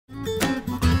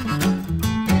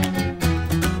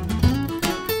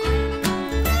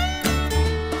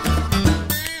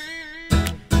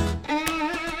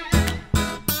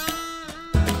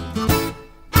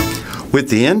With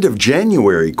the end of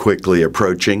January quickly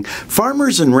approaching,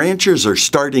 farmers and ranchers are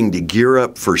starting to gear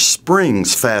up for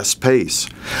spring's fast pace.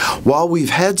 While we've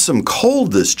had some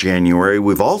cold this January,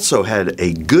 we've also had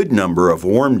a good number of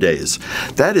warm days.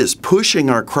 That is pushing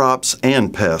our crops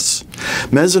and pests.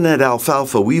 Mesonet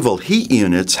alfalfa weevil heat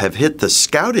units have hit the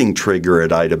scouting trigger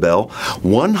at Idabel,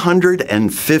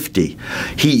 150.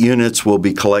 Heat units will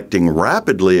be collecting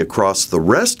rapidly across the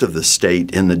rest of the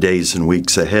state in the days and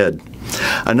weeks ahead.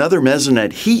 Another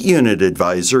Mesonet heat unit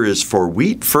advisor is for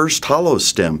wheat first hollow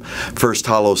stem. First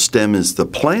hollow stem is the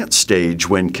plant stage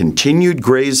when continued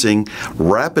grazing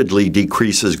rapidly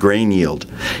decreases grain yield.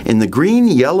 In the green,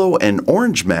 yellow, and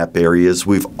orange map areas,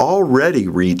 we've already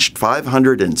reached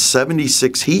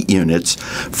 576 heat units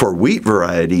for wheat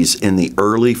varieties in the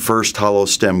early first hollow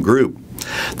stem group.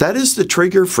 That is the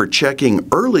trigger for checking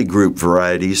early group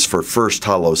varieties for first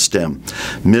hollow stem.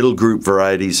 Middle group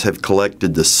varieties have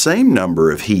collected the same number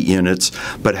of heat units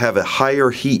but have a higher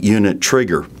heat unit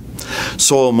trigger.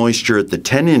 Soil moisture at the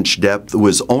 10-inch depth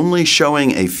was only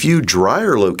showing a few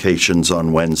drier locations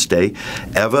on Wednesday: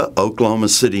 Eva, Oklahoma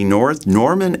City North,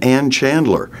 Norman, and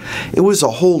Chandler. It was a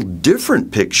whole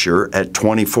different picture at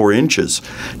 24 inches.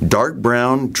 Dark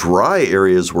brown, dry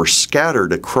areas were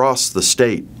scattered across the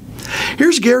state.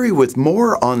 Here's Gary with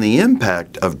more on the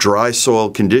impact of dry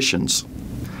soil conditions.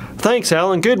 Thanks,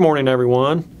 Alan. Good morning,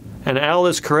 everyone. And Al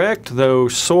is correct.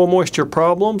 Those soil moisture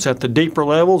problems at the deeper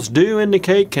levels do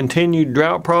indicate continued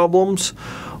drought problems,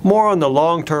 more on the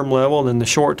long-term level than the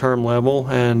short-term level.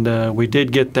 And we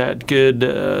did get that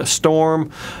good storm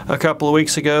a couple of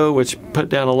weeks ago, which put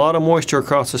down a lot of moisture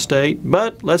across the state.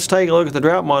 But let's take a look at the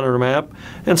drought monitor map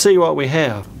and see what we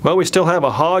have. Well, we still have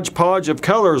a hodgepodge of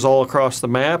colors all across the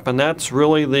map, and that's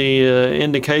really the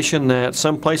indication that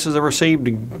some places have received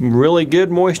really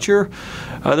good moisture,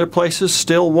 other places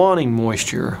still wanting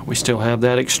moisture. We still have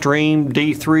that extreme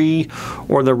D3,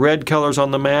 or the red colors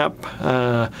on the map,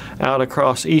 out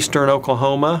across eastern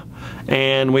Oklahoma,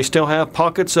 and we still have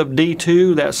pockets of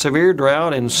D2, that severe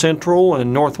drought, in central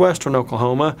and northwestern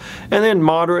Oklahoma, and then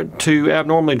moderate to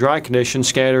abnormally dry conditions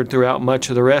scattered throughout much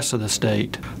of the rest of the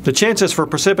state. The chances for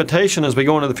precipitation as we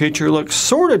go into the future look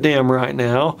sort of dim right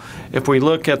now. If we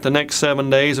look at the next 7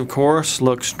 days, of course,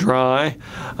 looks dry.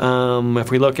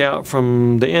 If we look out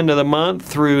from the end of the month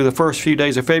through the first few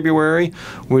days of February,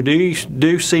 we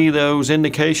do see those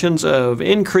indications of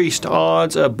increased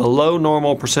odds of below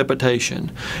normal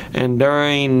precipitation. And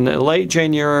during late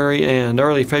January and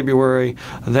early February,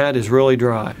 that is really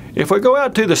dry. If we go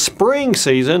out to the spring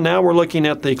season, now we're looking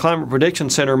at the Climate Prediction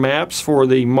Center maps for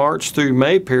the March through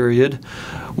May period.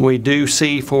 We do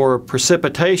see for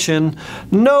precipitation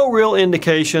no real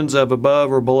indications of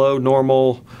above or below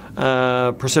normal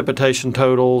precipitation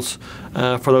totals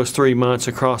for those 3 months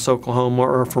across Oklahoma,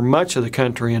 or for much of the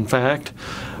country, in fact.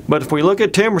 But if we look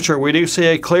at temperature, we do see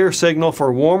a clear signal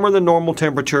for warmer than normal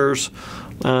temperatures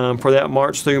for that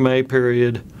March through May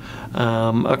period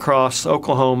across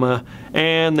Oklahoma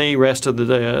and the rest of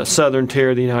the southern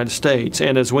tier of the United States.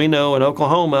 And as we know, in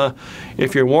Oklahoma,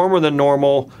 if you're warmer than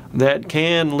normal, that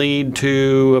can lead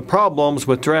to problems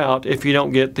with drought if you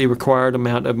don't get the required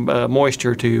amount of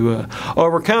moisture to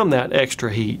overcome that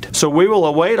extra heat. So we will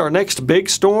await our next big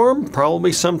storm.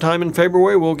 Probably sometime in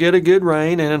February we'll get a good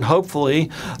rain, and then hopefully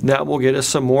that will get us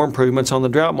some more improvements on the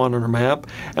drought monitor map,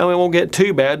 and we won't get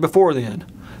too bad before then.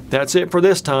 That's it for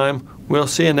this time. We'll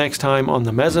see you next time on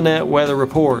the Mesonet Weather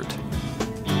Report.